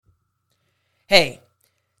Hey,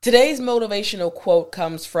 today's motivational quote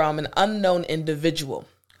comes from an unknown individual,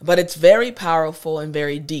 but it's very powerful and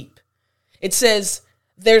very deep. It says,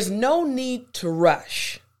 "There's no need to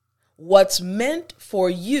rush. What's meant for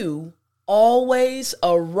you always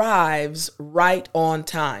arrives right on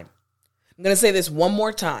time." I'm going to say this one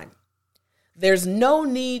more time. There's no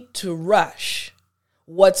need to rush.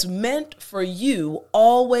 What's meant for you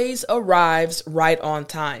always arrives right on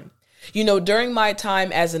time. You know, during my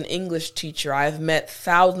time as an English teacher, I've met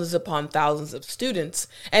thousands upon thousands of students,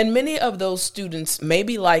 and many of those students,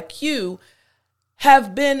 maybe like you,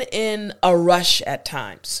 have been in a rush at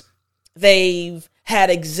times. They've had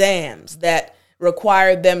exams that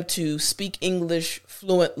required them to speak English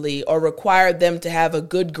fluently or required them to have a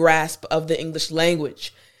good grasp of the English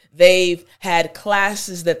language. They've had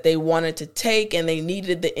classes that they wanted to take and they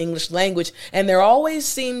needed the English language. And there always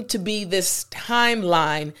seemed to be this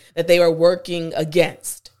timeline that they were working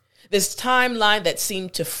against. This timeline that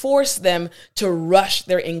seemed to force them to rush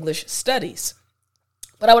their English studies.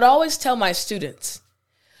 But I would always tell my students,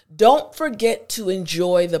 don't forget to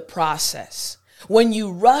enjoy the process. When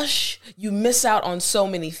you rush, you miss out on so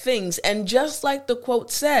many things. And just like the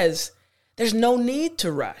quote says, there's no need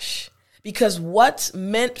to rush. Because what's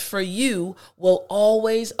meant for you will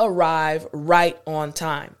always arrive right on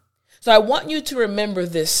time. So I want you to remember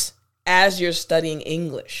this as you're studying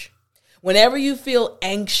English. Whenever you feel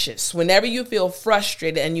anxious, whenever you feel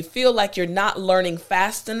frustrated, and you feel like you're not learning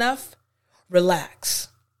fast enough, relax.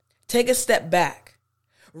 Take a step back.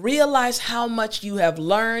 Realize how much you have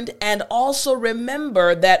learned, and also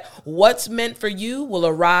remember that what's meant for you will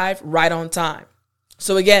arrive right on time.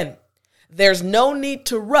 So again, there's no need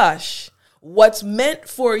to rush. What's meant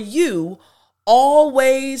for you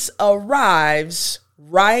always arrives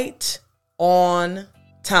right on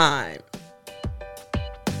time.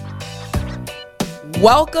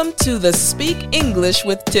 Welcome to the Speak English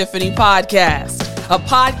with Tiffany podcast, a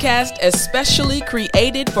podcast especially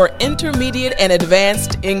created for intermediate and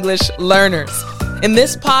advanced English learners. In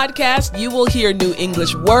this podcast, you will hear new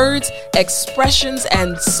English words, expressions,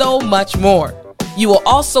 and so much more. You will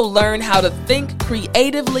also learn how to think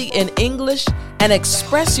creatively in English and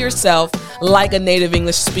express yourself like a native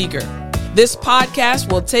English speaker. This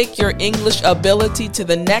podcast will take your English ability to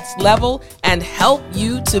the next level and help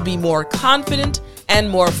you to be more confident and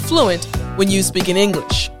more fluent when you speak in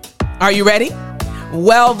English. Are you ready?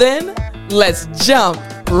 Well then, let's jump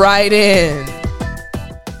right in.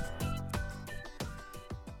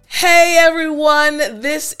 Hey everyone,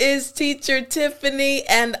 this is Teacher Tiffany,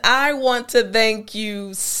 and I want to thank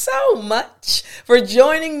you so much for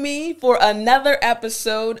joining me for another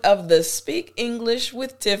episode of the Speak English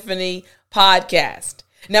with Tiffany podcast.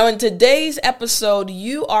 Now, in today's episode,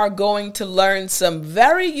 you are going to learn some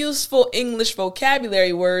very useful English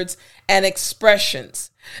vocabulary words and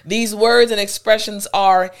expressions. These words and expressions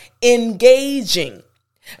are engaging,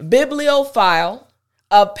 bibliophile,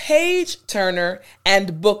 a page turner,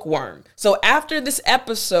 and bookworm. So after this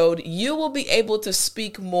episode, you will be able to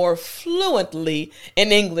speak more fluently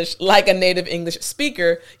in English like a native English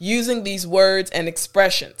speaker using these words and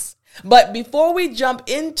expressions. But before we jump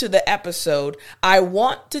into the episode, I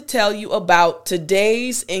want to tell you about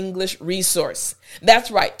today's English resource.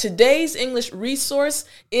 That's right. Today's English resource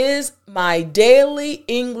is my daily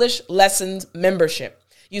English lessons membership.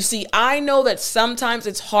 You see, I know that sometimes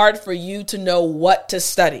it's hard for you to know what to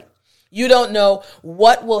study. You don't know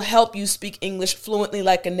what will help you speak English fluently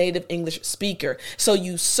like a native English speaker. So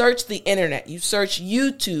you search the internet, you search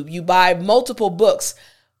YouTube, you buy multiple books.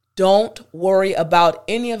 Don't worry about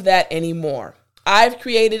any of that anymore. I've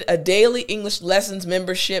created a daily English lessons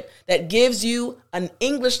membership that gives you an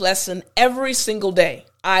English lesson every single day.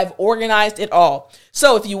 I've organized it all.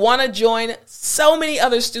 So if you want to join so many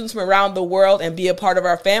other students from around the world and be a part of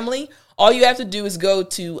our family, all you have to do is go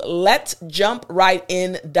to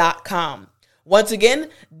letsjumprightin.com. Once again,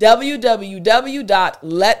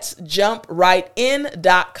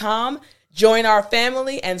 www.letsjumprightin.com. Join our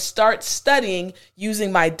family and start studying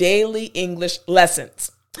using my daily English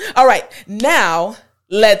lessons. All right, now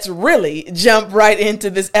let's really jump right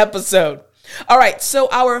into this episode. All right, so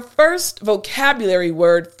our first vocabulary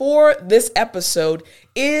word for this episode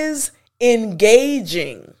is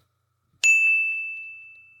engaging.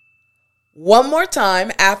 One more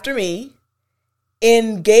time after me.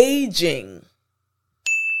 Engaging.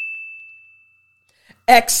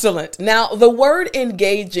 Excellent. Now, the word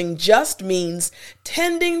engaging just means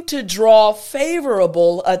tending to draw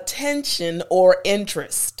favorable attention or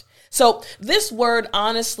interest. So this word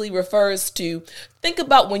honestly refers to, think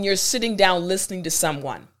about when you're sitting down listening to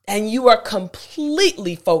someone. and you are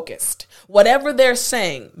completely focused. Whatever they're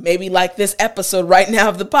saying, maybe like this episode right now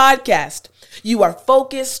of the podcast, you are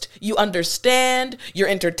focused, you understand, you're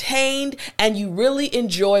entertained, and you really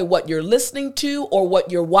enjoy what you're listening to or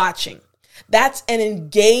what you're watching. That's an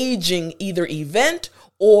engaging either event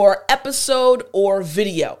or episode or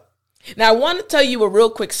video. Now, I want to tell you a real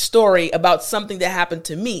quick story about something that happened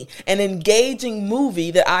to me, an engaging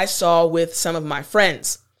movie that I saw with some of my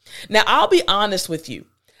friends. Now, I'll be honest with you.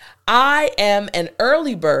 I am an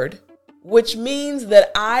early bird, which means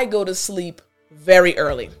that I go to sleep very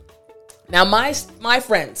early. Now, my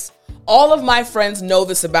friends, all of my friends know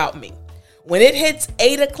this about me. When it hits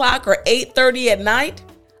 8 o'clock or 8:30 at night,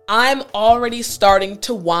 I'm already starting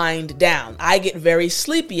to wind down. I get very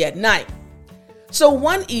sleepy at night. So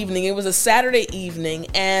one evening, it was a Saturday evening,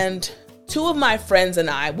 and two of my friends and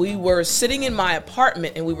I, we were sitting in my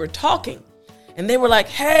apartment and we were talking. And they were like,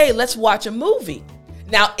 hey, let's watch a movie.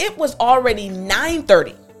 Now, it was already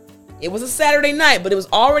 9:30. It was a Saturday night, but it was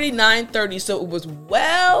already 9:30, so it was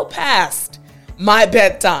well past my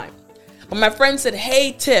bedtime. But my friend said,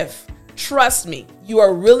 hey, Tiff, trust me, you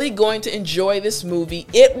are really going to enjoy this movie.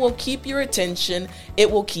 It will keep your attention. It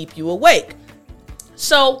will keep you awake.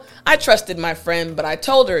 So I trusted my friend, but I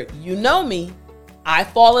told her, you know me, I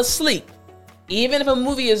fall asleep. Even if a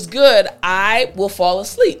movie is good, I will fall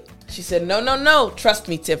asleep. She said, no, trust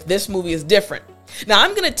me, Tiff, this movie is different. Now,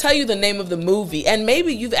 I'm going to tell you the name of the movie, and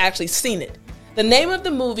maybe you've actually seen it. The name of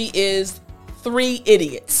the movie is 3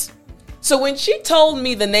 Idiots. So when she told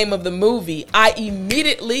me the name of the movie, I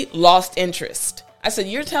immediately lost interest. I said,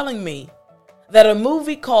 you're telling me that a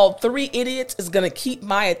movie called 3 Idiots is going to keep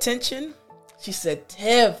my attention? She said,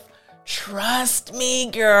 Tiff, trust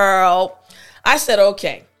me, girl. I said,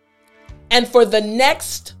 okay. And for the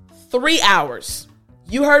next 3 hours,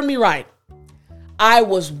 you heard me right, I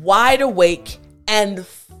was wide awake and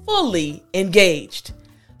fully engaged.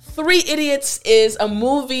 3 Idiots is a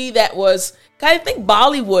movie that was, I think,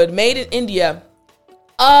 Bollywood, made in India.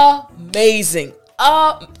 Amazing.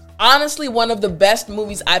 Honestly, one of the best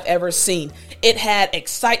movies I've ever seen. It had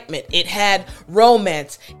excitement. It had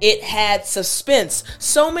romance. It had suspense.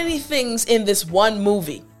 So many things in this one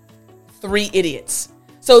movie. 3 Idiots.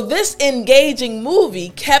 So this engaging movie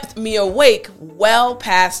kept me awake well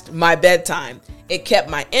past my bedtime. It kept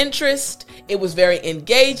my interest. It was very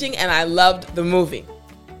engaging, and I loved the movie.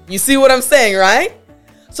 You see what I'm saying, right?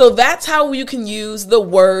 So that's how you can use the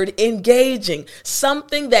word engaging,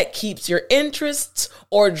 something that keeps your interests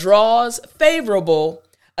or draws favorable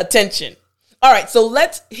attention. All right, so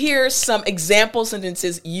let's hear some example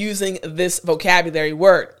sentences using this vocabulary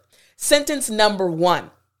word. Sentence number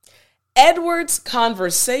 1. Edward's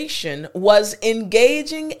conversation was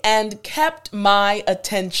engaging and kept my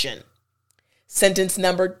attention. Sentence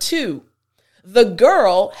number 2. The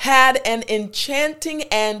girl had an enchanting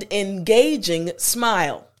and engaging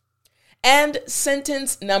smile. And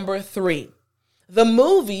sentence number 3. The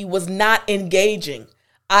movie was not engaging.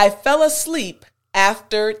 I fell asleep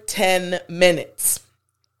after 10 minutes.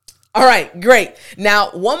 All right, great.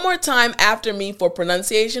 Now, one more time after me for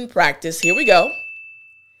pronunciation practice. Here we go.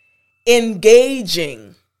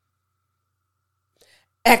 Engaging.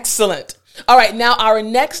 Excellent. All right, now our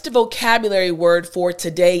next vocabulary word for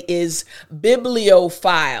today is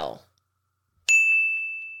bibliophile.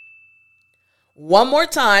 One more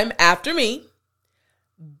time after me.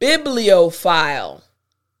 Bibliophile.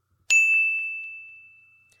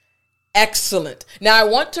 Excellent. Now, I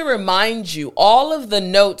want to remind you all of the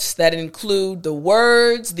notes that include the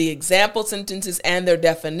words, the example sentences, and their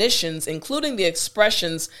definitions, including the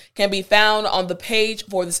expressions, can be found on the page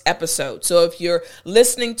for this episode. So if you're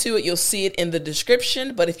listening to it, you'll see it in the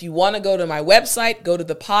description. But if you want to go to my website, go to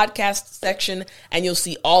the podcast section, and you'll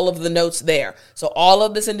see all of the notes there. So all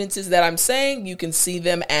of the sentences that I'm saying, you can see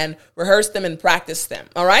them and rehearse them and practice them.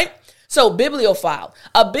 All right? So, bibliophile.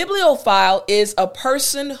 A bibliophile is a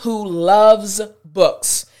person who loves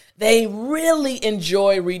books. They really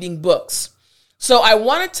enjoy reading books. So, I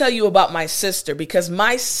want to tell you about my sister because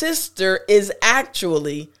my sister is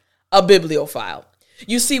actually a bibliophile.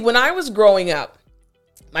 You see, when I was growing up,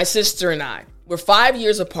 my sister and I were 5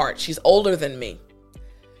 years apart. She's older than me.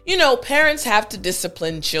 You know, parents have to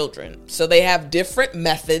discipline children. So, they have different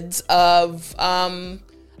methods of,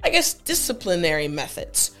 disciplinary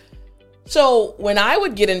methods. So when I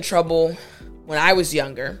would get in trouble when I was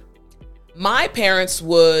younger, my parents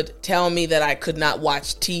would tell me that I could not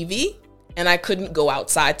watch TV and I couldn't go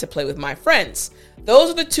outside to play with my friends.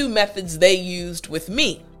 Those are the 2 methods they used with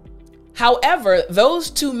me. However,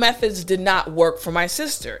 those 2 methods did not work for my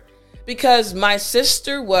sister. because my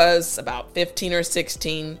sister was about 15 or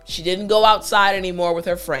 16. She didn't go outside anymore with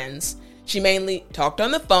her friends. She mainly talked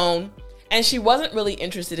on the phone, and she wasn't really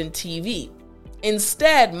interested in TV.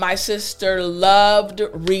 Instead, my sister loved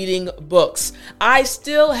reading books. I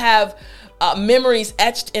still have memories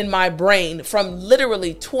etched in my brain from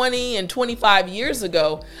literally 20 and 25 years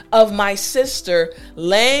ago of my sister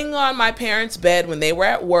laying on my parents' bed when they were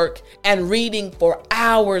at work and reading for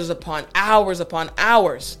hours upon hours upon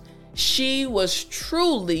hours. She was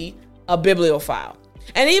truly a bibliophile.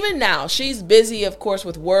 And even now, she's busy, of course,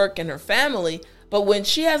 with work and her family, but when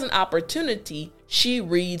she has an opportunity, she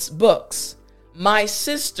reads books. My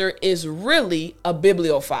sister is really a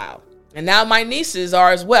bibliophile. And now my nieces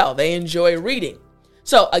are as well. They enjoy reading.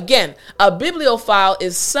 So again, a bibliophile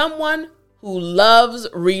is someone who loves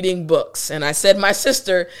reading books. And I said my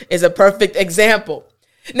sister is a perfect example.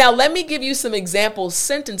 Now let me give you some example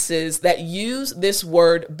sentences that use this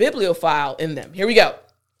word bibliophile in them. Here we go.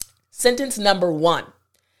 Sentence number 1.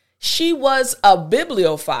 She was a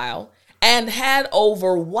bibliophile and had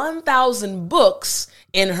over 1,000 books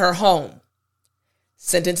in her home.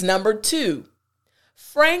 Sentence number 2.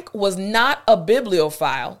 Frank was not a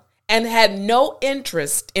bibliophile and had no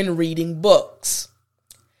interest in reading books.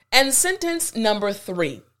 And sentence number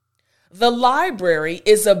 3. The library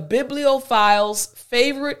is a bibliophile's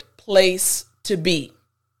favorite place to be.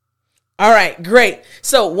 All right, great.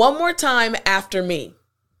 So one more time after me.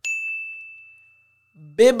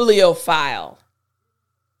 Bibliophile.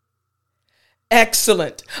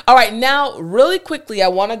 Excellent. All right, now really quickly, I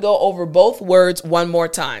want to go over both words one more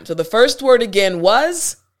time. So the first word again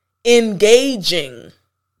was engaging.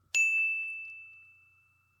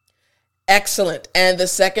 Excellent. And the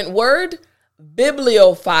second word,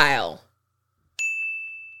 bibliophile.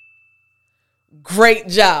 Great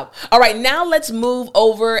job. All right, now let's move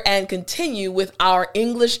over and continue with our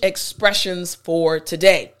English expressions for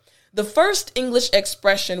today. The first English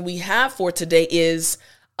expression we have for today is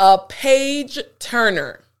a page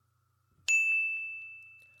turner.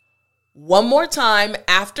 One more time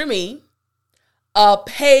after me. A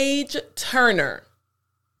page turner.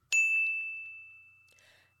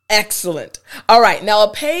 Excellent. All right, now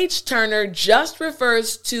a page turner just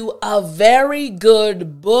refers to a very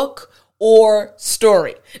good book or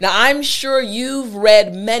story. Now, I'm sure you've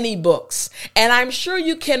read many books, and I'm sure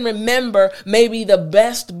you can remember maybe the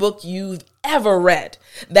best book you've ever read.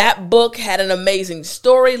 That book had an amazing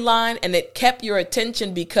storyline, and it kept your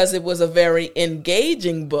attention because it was a very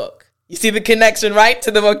engaging book. You see the connection, right,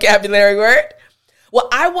 to the vocabulary word? Well,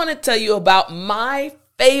 I want to tell you about my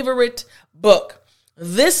favorite book.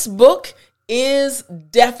 This book is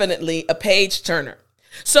definitely a page turner.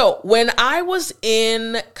 So when I was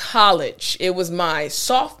in college, it was my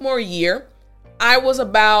sophomore year. I was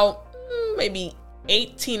about maybe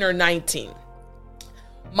 18 or 19.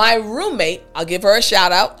 My roommate, I'll give her a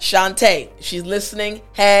shout out, Shantae. She's listening.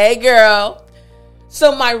 Hey, girl.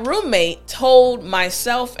 So my roommate told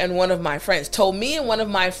myself and one of my friends, told me and one of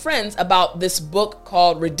my friends about this book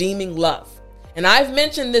called Redeeming Love. And I've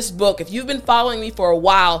mentioned this book. If you've been following me for a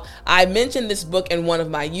while, I mentioned this book in one of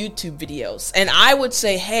my YouTube videos. And I would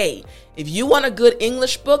say, hey, if you want a good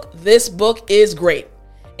English book, this book is great.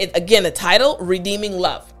 Again, the title, Redeeming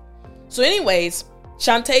Love. So anyways,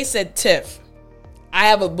 Shantae said, Tiff, I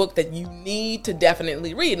have a book that you need to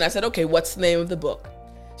definitely read. And I said, okay, what's the name of the book?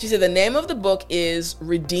 She said, the name of the book is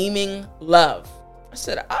Redeeming Love. I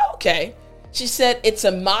said, oh, okay. She said, it's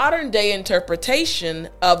a modern day interpretation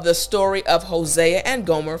of the story of Hosea and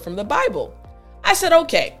Gomer from the Bible. I said,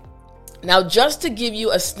 okay. Now, just to give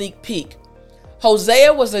you a sneak peek,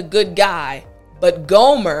 Hosea was a good guy, but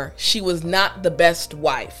Gomer, she was not the best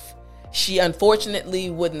wife. She unfortunately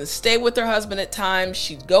wouldn't stay with her husband at times.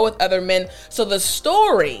 She'd go with other men. So the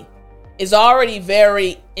story is already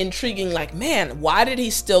very intriguing. Like, man, why did he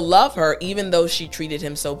still love her even though she treated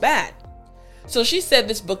him so bad? So she said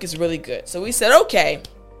this book is really good. So we said, okay,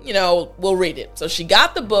 we'll read it. So she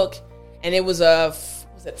got the book, and it was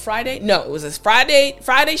was it Friday? No, it was a Friday.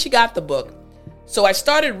 Friday she got the book. So I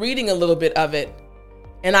started reading a little bit of it,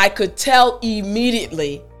 and I could tell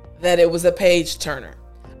immediately that it was a page turner.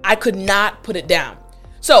 I could not put it down.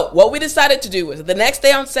 So what we decided to do was the next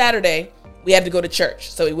day on Saturday, we had to go to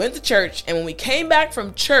church. So we went to church, and when we came back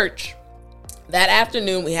from church that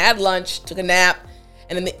afternoon, we had lunch, took a nap,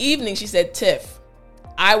 and in the evening, she said, Tiff,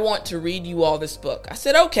 I want to read you all this book. I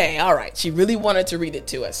said, okay, all right. She really wanted to read it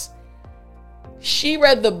to us. She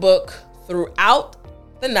read the book throughout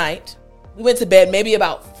the night. We went to bed maybe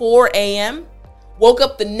about 4 a.m., woke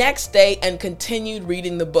up the next day and continued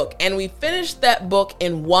reading the book. And we finished that book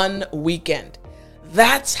in one weekend.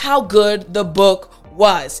 That's how good the book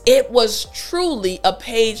was. It was truly a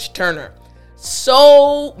page turner.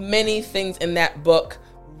 So many things in that book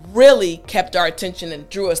really kept our attention and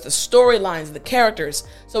drew us, the storylines, the characters.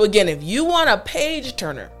 So again, if you want a page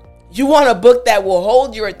turner, you want a book that will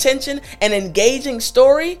hold your attention, an engaging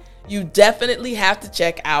story, you definitely have to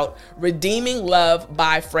check out Redeeming Love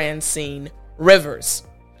by Francine Rivers.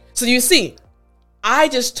 So you see, I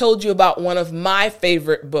just told you about one of my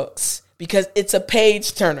favorite books because it's a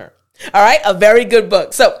page turner. All right, a very good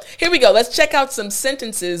book. So here we go. Let's check out some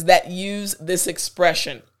sentences that use this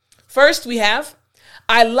expression. First, we have,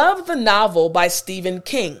 I love the novel by Stephen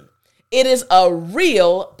King. It is a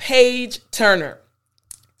real page turner.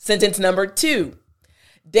 Sentence number 2.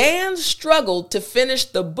 Dan struggled to finish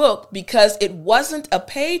the book because it wasn't a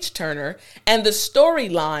page turner and the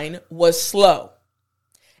storyline was slow.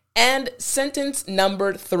 And sentence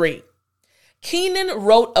number 3. Keenan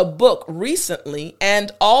wrote a book recently,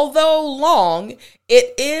 and although long,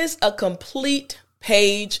 it is a complete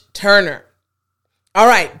page turner. All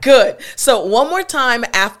right, good. So one more time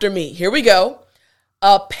after me. Here we go.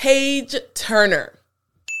 A page turner.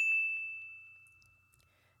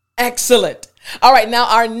 Excellent. All right, now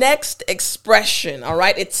our next expression, all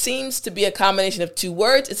right, it seems to be a combination of two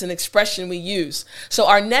words. It's an expression we use. So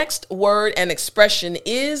our next word and expression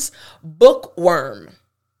is bookworm.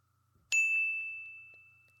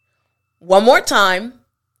 One more time,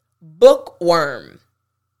 bookworm.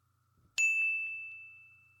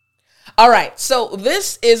 All right, so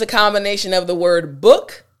this is a combination of the word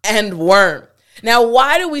book and worm. Now,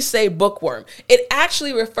 why do we say bookworm? It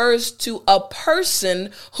actually refers to a person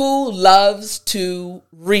who loves to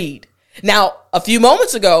read. Now, a few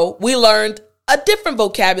moments ago, we learned a different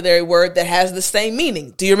vocabulary word that has the same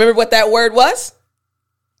meaning. Do you remember what that word was?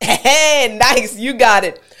 Hey, nice, you got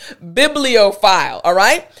it. Bibliophile, all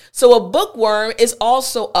right? So a bookworm is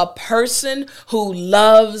also a person who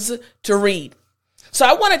loves to read. So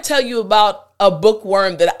I want to tell you about a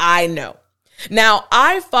bookworm that I know. Now,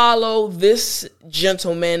 I follow this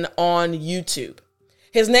gentleman on YouTube.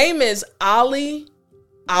 His name is Ali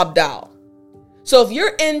Abdaal. So if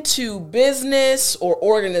you're into business or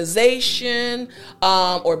organization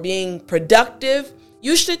or being productive,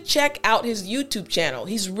 you should check out his YouTube channel.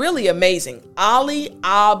 He's really amazing. Ali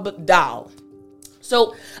Abdaal.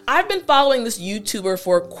 So I've been following this YouTuber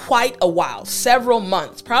for quite a while, several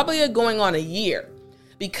months, probably going on a year,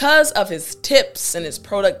 because of his tips and his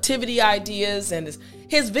productivity ideas, and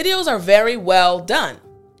his videos are very well done.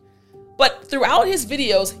 But throughout his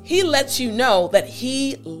videos, he lets you know that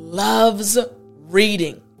he loves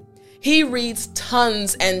reading. He reads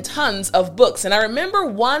tons and tons of books. And I remember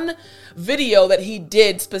one video that he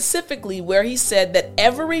did specifically where he said that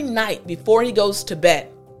every night before he goes to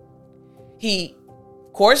bed, he,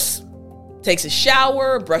 of course, takes a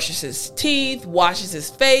shower, brushes his teeth, washes his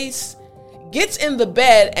face, gets in the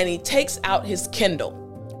bed, and he takes out his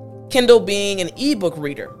Kindle. Kindle being an ebook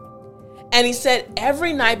reader. And he said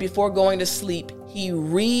every night before going to sleep, he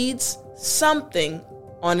reads something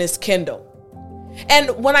on his Kindle. And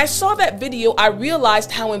when I saw that video, I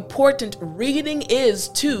realized how important reading is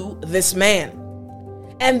to this man.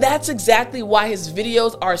 And that's exactly why his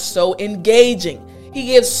videos are so engaging. He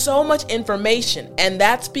gives so much information, and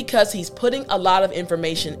that's because he's putting a lot of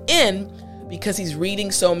information in because he's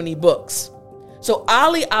reading so many books. So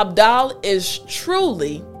Ali Abdaal is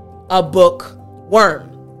truly a bookworm.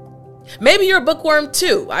 Maybe you're a bookworm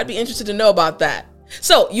too. I'd be interested to know about that.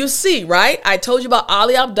 So you see, right? I told you about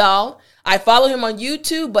Ali Abdaal. I follow him on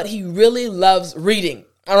YouTube, but he really loves reading.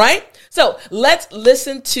 All right. So let's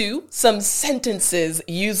listen to some sentences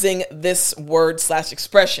using this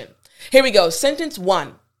word/expression. Here we go. Sentence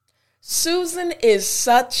 1. Susan is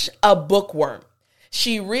such a bookworm.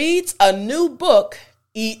 She reads a new book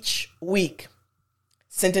each week.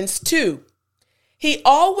 Sentence 2. He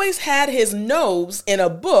always had his nose in a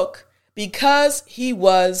book because he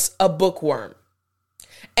was a bookworm.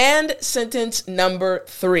 And sentence number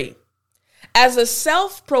 3. As a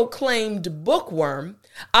self-proclaimed bookworm,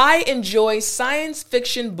 I enjoy science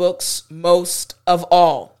fiction books most of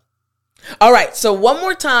all. All right, so one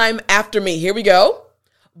more time after me. Here we go.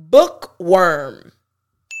 Bookworm.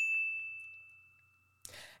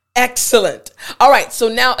 Excellent. All right, so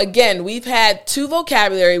now again, we've had two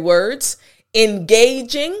vocabulary words,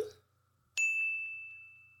 engaging,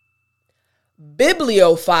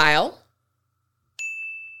 bibliophile,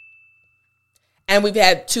 and we've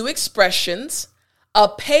had two expressions, a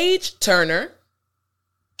page turner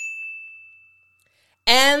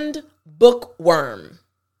and bookworm.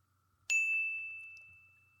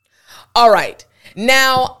 All right,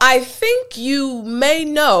 now I think you may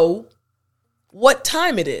know what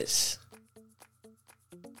time it is.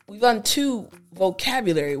 we've done 2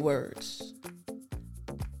 vocabulary words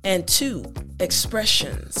and 2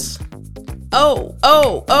 expressions. Oh.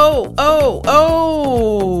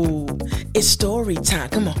 It's story time.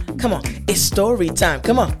 Come on. It's story time.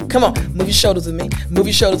 Come on. Move your shoulders with me.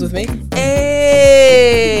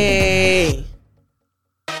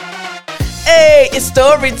 Hey, it's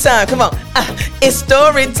story time. Come on. It's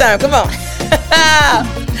story time. Come on.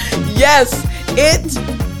 Yes, it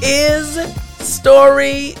is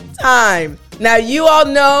story time. Now, you all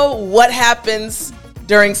know what happens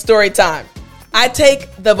during story time. I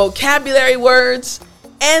take the vocabulary words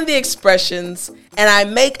and the expressions, and I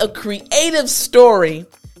make a creative story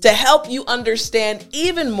to help you understand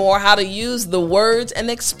even more how to use the words and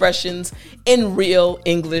expressions in real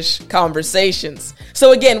English conversations.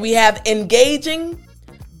 So again, we have engaging,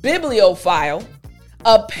 bibliophile,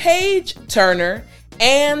 a page turner,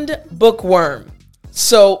 and bookworm.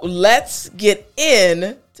 So let's get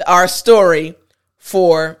into our story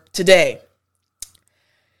for today.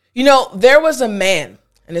 You know, there was a man,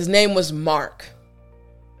 and his name was Mark.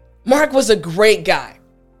 Mark was a great guy.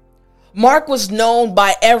 Mark was known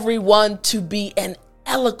by everyone to be an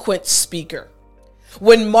eloquent speaker.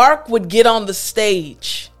 When Mark would get on the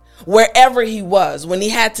stage, wherever he was, when he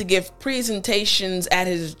had to give presentations at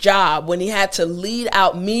his job, when he had to lead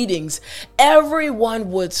out meetings,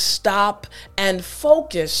 everyone would stop and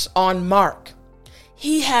focus on Mark.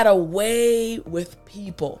 He had a way with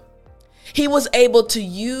people. He was able to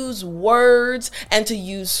use words and to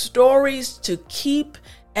use stories to keep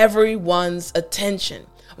everyone's attention.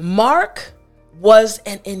 Mark was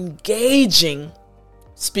an engaging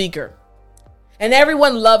speaker, and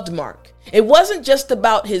everyone loved Mark. It wasn't just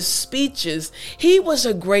about his speeches. He was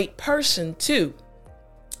a great person too.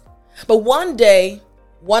 But one day,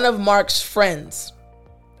 one of Mark's friends,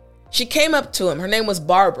 she came up to him. Her name was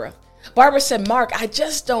Barbara. Barbara said, "Mark, I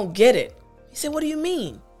just don't get it." He said, "What do you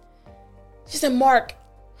mean?" She said, "Mark,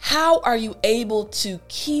 how are you able to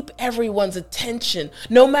keep everyone's attention?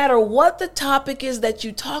 No matter what the topic is that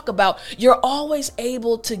you talk about, you're always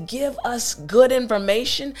able to give us good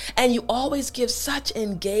information, and you always give such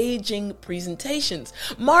engaging presentations.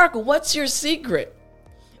 Mark, what's your secret?"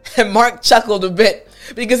 And Mark chuckled a bit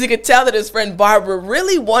because he could tell that his friend Barbara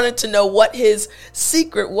really wanted to know what his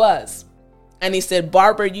secret was. And he said,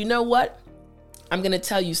 "Barbara, you know what? I'm going to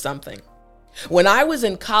tell you something. When I was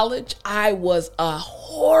in college, I was a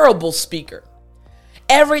horrible speaker.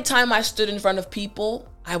 Every time I stood in front of people,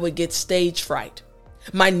 I would get stage fright.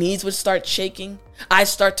 My knees would start shaking. I'd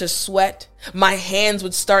start to sweat. My hands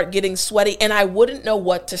would start getting sweaty, and I wouldn't know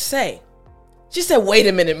what to say." She said, "Wait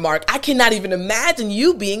a minute, Mark. I cannot even imagine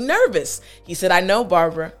you being nervous." He said, "I know,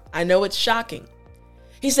 Barbara. I know it's shocking."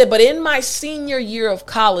 He said, "But in my senior year of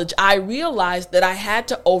college, I realized that I had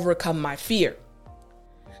to overcome my fear.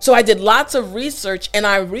 So I did lots of research, and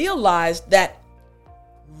I realized that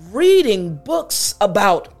reading books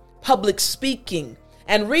about public speaking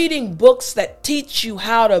and reading books that teach you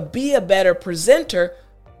how to be a better presenter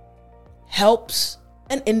helps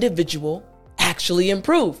an individual actually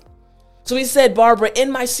improve." So he said, "Barbara,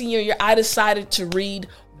 in my senior year, I decided to read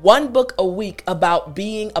 1 book a week about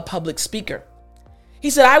being a public speaker." He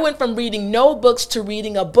said, "I went from reading no books to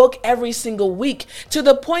reading a book every single week, to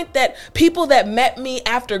the point that people that met me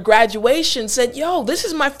after graduation said, 'Yo, this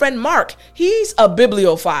is my friend Mark. He's a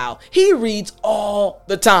bibliophile. He reads all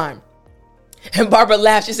the time.'" And Barbara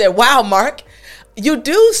laughed. She said, "Wow, Mark, you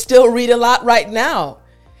do still read a lot right now."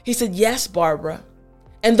 He said, "Yes, Barbara.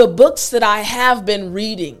 And the books that I have been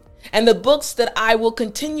reading and the books that I will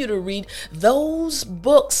continue to read, those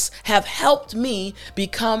books have helped me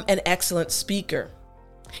become an excellent speaker."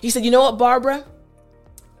 He said, "You know what, Barbara?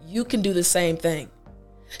 You can do the same thing."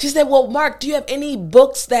 She said, "Well, Mark, do you have any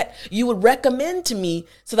books that you would recommend to me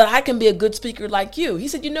so that I can be a good speaker like you?" He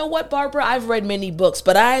said, "You know what, Barbara? I've read many books,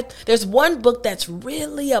 but there's one book that's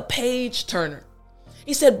really a page turner."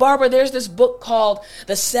 He said, "Barbara, there's this book called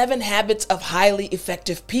The 7 Habits of Highly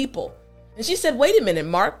Effective People." And she said, "Wait a minute,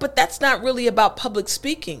 Mark, but that's not really about public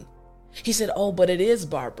speaking." He said, "Oh, but it is,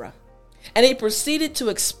 Barbara." And he proceeded to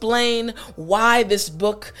explain why this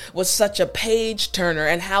book was such a page turner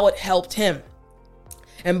and how it helped him.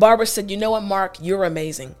 And Barbara said, "You know what, Mark? You're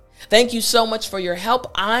amazing. Thank you so much for your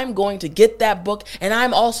help. I'm going to get that book, and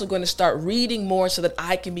I'm also going to start reading more so that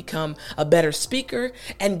I can become a better speaker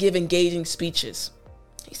and give engaging speeches."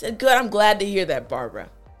 He said, "Good. I'm glad to hear that, Barbara."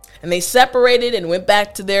 And they separated and went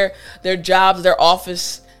back to their jobs, their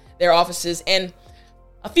offices. And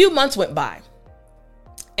a few months went by.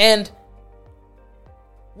 And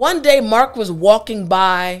one day, Mark was walking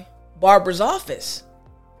by Barbara's office,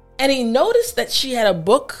 and he noticed that she had a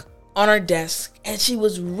book on her desk, and she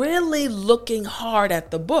was really looking hard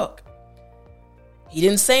at the book. He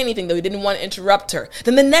didn't say anything, though. He didn't want to interrupt her.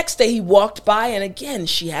 Then the next day he walked by, and again,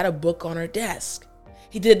 she had a book on her desk.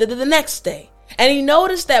 He did it the next day, and he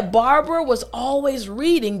noticed that Barbara was always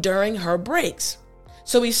reading during her breaks.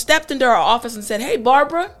 So he stepped into her office and said, "Hey,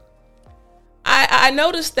 Barbara, I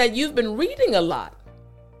noticed that you've been reading a lot."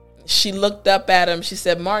 She looked up at him. She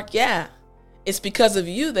said, "Mark, yeah, it's because of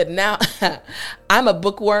you that now I'm a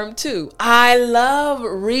bookworm too. I love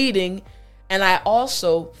reading, and I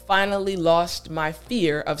also finally lost my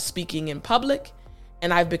fear of speaking in public,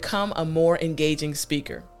 and I've become a more engaging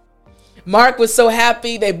speaker." Mark was so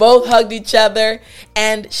happy. They both hugged each other,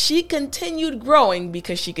 and she continued growing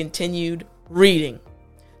because she continued reading.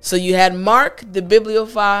 So you had Mark, the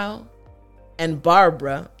bibliophile, and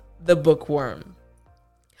Barbara, the bookworm.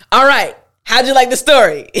 All right. How'd you like the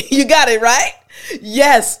story? You got it, right?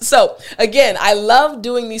 Yes. So again, I love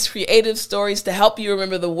doing these creative stories to help you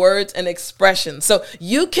remember the words and expressions. So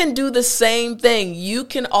you can do the same thing. You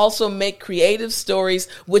can also make creative stories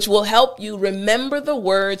which will help you remember the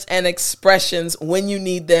words and expressions when you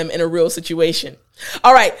need them in a real situation.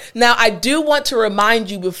 All right. Now, I do want to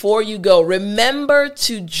remind you before you go, remember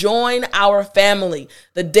to join our family.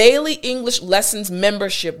 The Daily English Lessons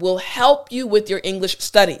membership will help you with your English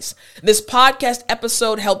studies. This podcast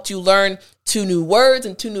episode helped you learn 2 new words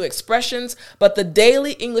and 2 new expressions, but the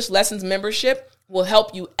Daily English Lessons membership will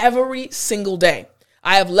help you every single day.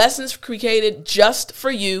 I have lessons created just for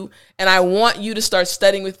you, and I want you to start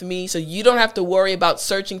studying with me so you don't have to worry about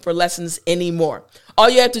searching for lessons anymore. All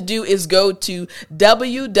you have to do is go to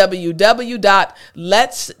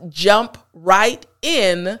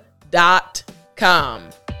www.letsjumprightin.com.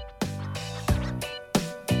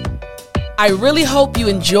 I really hope you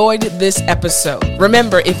enjoyed this episode.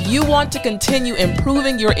 Remember, if you want to continue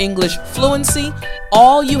improving your English fluency,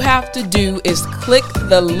 all you have to do is click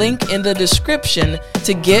the link in the description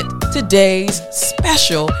to get today's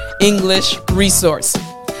special English resource.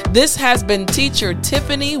 This has been Teacher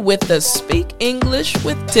Tiffany with the Speak English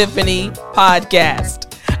with Tiffany podcast.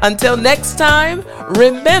 Until next time,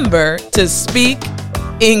 remember to speak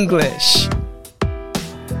English.